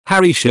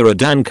Harry Shearer,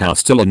 Dan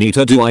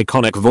Castellanet do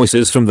iconic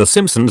voices from The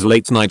Simpsons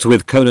Late Night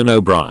with Conan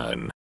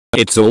O'Brien.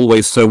 It's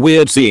always so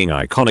weird seeing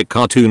iconic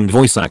cartoon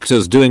voice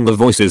actors doing the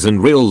voices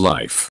in real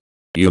life.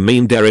 You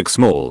mean Derek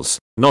Smalls,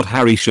 not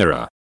Harry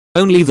Shearer.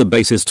 Only the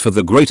bassist for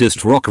the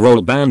greatest rock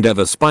roll band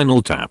ever,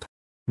 Spinal Tap.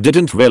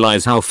 Didn't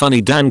realize how funny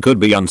Dan could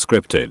be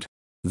unscripted.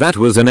 That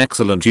was an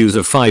excellent use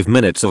of 5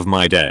 minutes of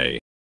my day.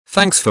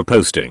 Thanks for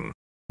posting.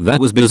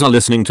 That was bizarre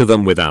listening to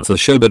them without the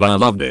show, but I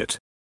loved it.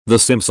 The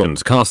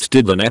Simpsons cast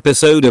did an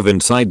episode of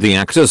Inside the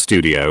Actors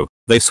Studio.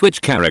 They switch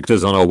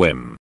characters on a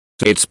whim.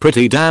 It's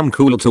pretty damn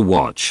cool to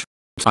watch.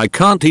 I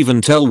can't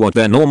even tell what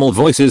their normal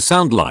voices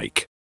sound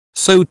like.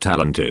 So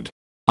talented.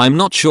 I'm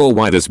not sure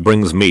why this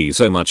brings me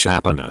so much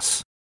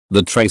happiness.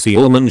 The Tracy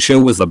Ullman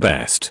Show was the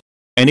best.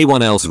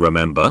 Anyone else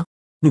remember?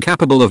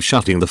 Capable of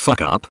shutting the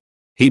fuck up?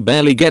 He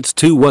barely gets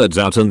 2 words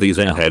out and these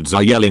airheads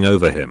are yelling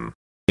over him.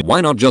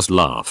 Why not just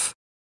laugh?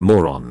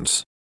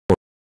 Morons.